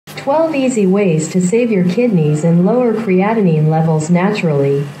12 easy ways to save your kidneys and lower creatinine levels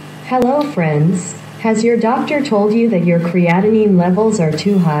naturally. Hello friends. Has your doctor told you that your creatinine levels are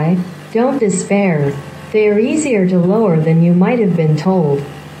too high? Don't despair. They are easier to lower than you might have been told.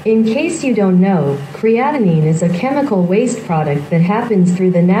 In case you don't know, creatinine is a chemical waste product that happens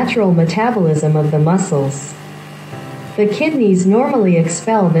through the natural metabolism of the muscles. The kidneys normally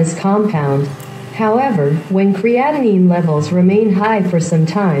expel this compound. However, when creatinine levels remain high for some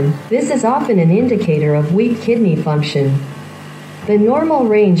time, this is often an indicator of weak kidney function. The normal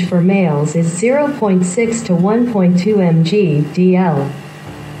range for males is 0.6 to 1.2 mg/dl.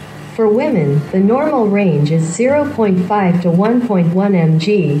 For women, the normal range is 0.5 to 1.1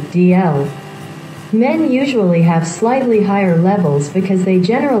 mg/dl. Men usually have slightly higher levels because they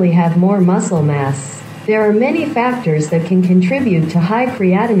generally have more muscle mass. There are many factors that can contribute to high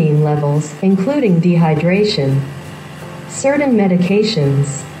creatinine levels, including dehydration, certain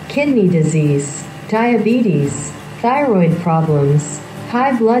medications, kidney disease, diabetes, thyroid problems,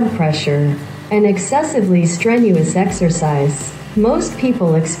 high blood pressure, and excessively strenuous exercise. Most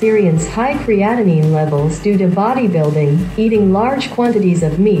people experience high creatinine levels due to bodybuilding, eating large quantities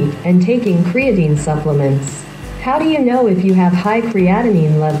of meat, and taking creatine supplements. How do you know if you have high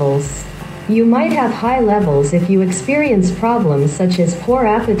creatinine levels? You might have high levels if you experience problems such as poor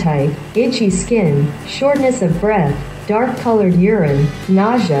appetite, itchy skin, shortness of breath, dark-colored urine,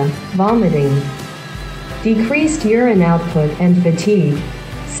 nausea, vomiting, decreased urine output, and fatigue.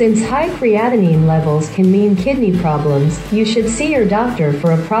 Since high creatinine levels can mean kidney problems, you should see your doctor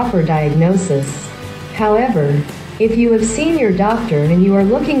for a proper diagnosis. However, if you have seen your doctor and you are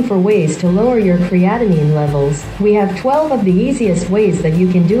looking for ways to lower your creatinine levels, we have 12 of the easiest ways that you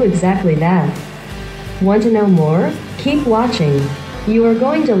can do exactly that. Want to know more? Keep watching. You are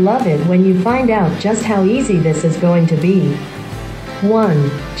going to love it when you find out just how easy this is going to be. 1.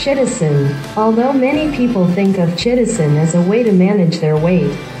 Citicin. Although many people think of citicin as a way to manage their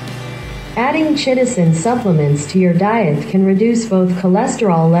weight, adding citicin supplements to your diet can reduce both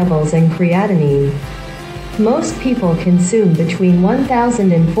cholesterol levels and creatinine. Most people consume between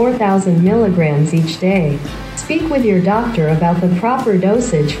 1,000 and 4,000 milligrams each day. Speak with your doctor about the proper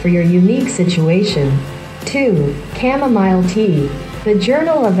dosage for your unique situation. 2. Chamomile tea. The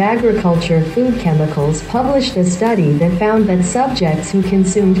Journal of Agriculture Food Chemicals published a study that found that subjects who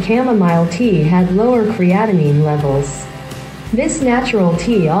consumed chamomile tea had lower creatinine levels. This natural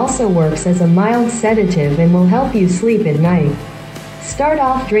tea also works as a mild sedative and will help you sleep at night. Start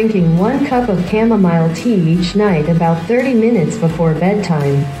off drinking 1 cup of chamomile tea each night about 30 minutes before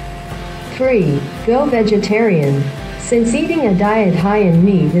bedtime. 3. Go vegetarian. Since eating a diet high in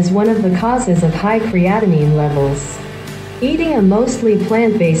meat is one of the causes of high creatinine levels, eating a mostly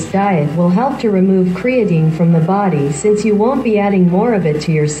plant-based diet will help to remove creatine from the body since you won't be adding more of it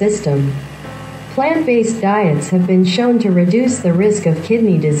to your system. Plant-based diets have been shown to reduce the risk of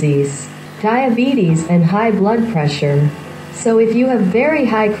kidney disease, diabetes, and high blood pressure. So if you have very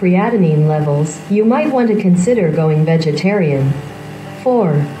high creatinine levels, you might want to consider going vegetarian.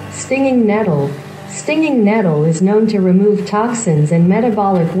 4. Stinging nettle. Stinging nettle is known to remove toxins and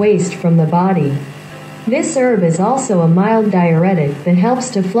metabolic waste from the body. This herb is also a mild diuretic that helps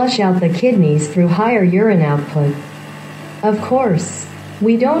to flush out the kidneys through higher urine output. Of course,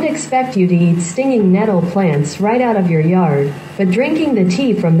 we don't expect you to eat stinging nettle plants right out of your yard, but drinking the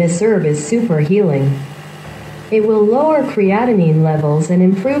tea from this herb is super healing. It will lower creatinine levels and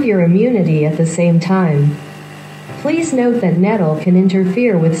improve your immunity at the same time. Please note that nettle can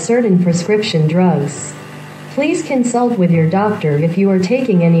interfere with certain prescription drugs. Please consult with your doctor if you are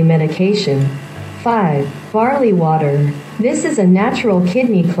taking any medication. 5. Barley water. This is a natural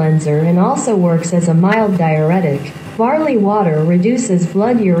kidney cleanser and also works as a mild diuretic. Barley water reduces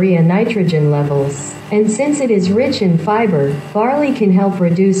blood urea nitrogen levels, and since it is rich in fiber, barley can help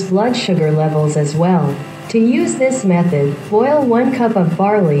reduce blood sugar levels as well. To use this method, boil 1 cup of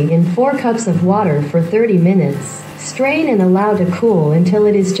barley in 4 cups of water for 30 minutes. Strain and allow to cool until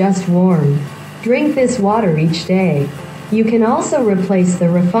it is just warm. Drink this water each day. You can also replace the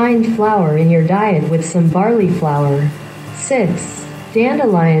refined flour in your diet with some barley flour. 6.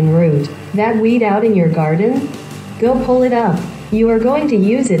 Dandelion root. That weed out in your garden? Go pull it up. You are going to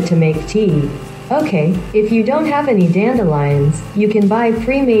use it to make tea. Okay, if you don't have any dandelions, you can buy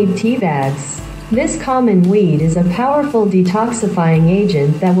pre-made tea bags. This common weed is a powerful detoxifying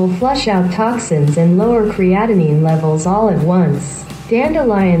agent that will flush out toxins and lower creatinine levels all at once.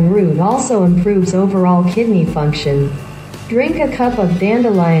 Dandelion root also improves overall kidney function. Drink a cup of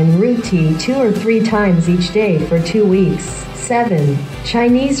dandelion root tea 2 or 3 times each day for 2 weeks. 7.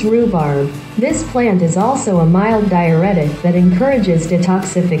 Chinese rhubarb. This plant is also a mild diuretic that encourages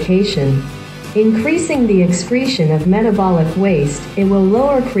detoxification. Increasing the excretion of metabolic waste, it will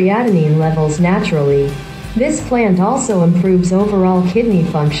lower creatinine levels naturally. This plant also improves overall kidney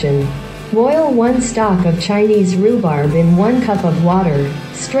function. Boil 1 stalk of Chinese rhubarb in 1 cup of water.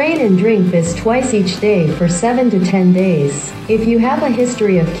 Strain and drink this twice each day for 7 to 10 days. If you have a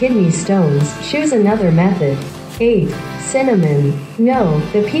history of kidney stones, choose another method. 8. Cinnamon. No,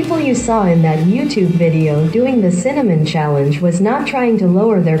 the people you saw in that YouTube video doing the cinnamon challenge was not trying to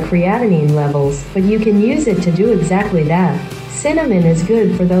lower their creatinine levels, but you can use it to do exactly that. Cinnamon is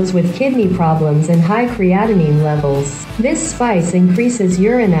good for those with kidney problems and high creatinine levels. This spice increases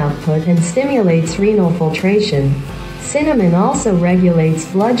urine output and stimulates renal filtration. Cinnamon also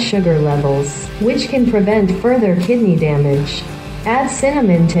regulates blood sugar levels, which can prevent further kidney damage. Add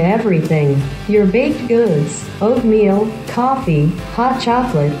cinnamon to everything: your baked goods, oatmeal, coffee, hot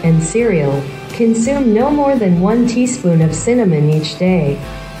chocolate, and cereal. Consume no more than 1 teaspoon of cinnamon each day.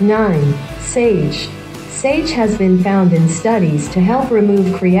 9. Sage. Sage has been found in studies to help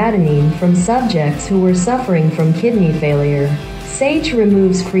remove creatinine from subjects who were suffering from kidney failure. Sage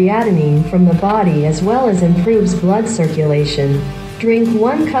removes creatinine from the body as well as improves blood circulation. Drink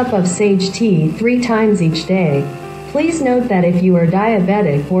 1 cup of sage tea 3 times each day. Please note that if you are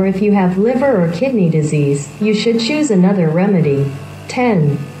diabetic or if you have liver or kidney disease, you should choose another remedy.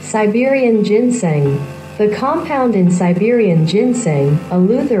 10. Siberian ginseng. The compound in Siberian ginseng,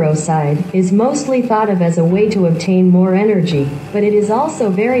 eleuteroside, is mostly thought of as a way to obtain more energy, but it is also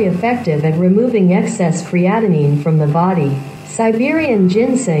very effective at removing excess creatinine from the body. Siberian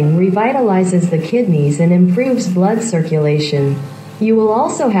ginseng revitalizes the kidneys and improves blood circulation. You will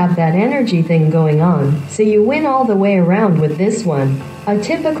also have that energy thing going on, so you win all the way around with this one. A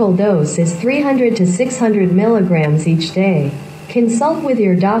typical dose is 300 to 600 milligrams each day. Consult with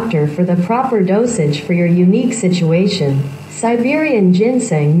your doctor for the proper dosage for your unique situation. Siberian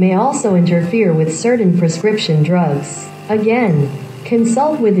ginseng may also interfere with certain prescription drugs. Again,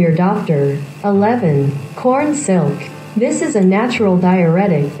 consult with your doctor. 11. Corn silk. This is a natural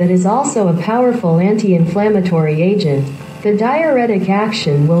diuretic that is also a powerful anti-inflammatory agent. The diuretic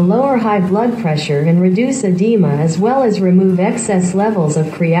action will lower high blood pressure and reduce edema as well as remove excess levels of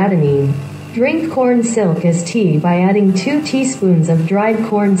creatinine. Drink corn silk as tea by adding 2 teaspoons of dried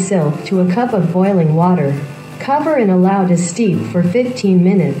corn silk to a cup of boiling water. Cover and allow to steep for 15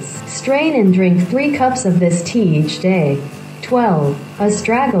 minutes. Strain and drink 3 cups of this tea each day. 12.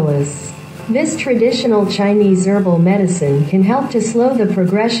 Astragalus. This traditional Chinese herbal medicine can help to slow the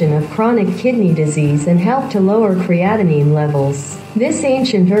progression of chronic kidney disease and help to lower creatinine levels. This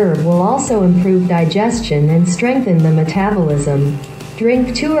ancient herb will also improve digestion and strengthen the metabolism.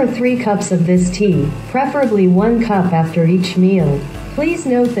 Drink 2 or 3 cups of this tea, preferably 1 cup after each meal. Please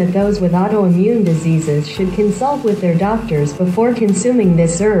note that those with autoimmune diseases should consult with their doctors before consuming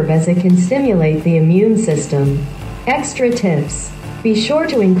this herb as it can stimulate the immune system. Extra tips. Be sure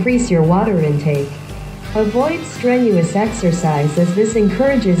to increase your water intake. Avoid strenuous exercise as this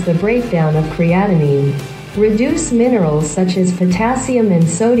encourages the breakdown of creatinine. Reduce minerals such as potassium and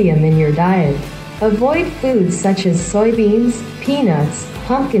sodium in your diet. Avoid foods such as soybeans, peanuts,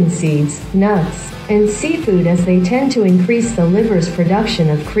 pumpkin seeds, nuts, and seafood as they tend to increase the liver's production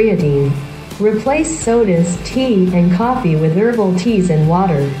of creatine. Replace sodas, tea, and coffee with herbal teas and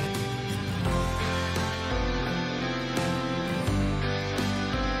water.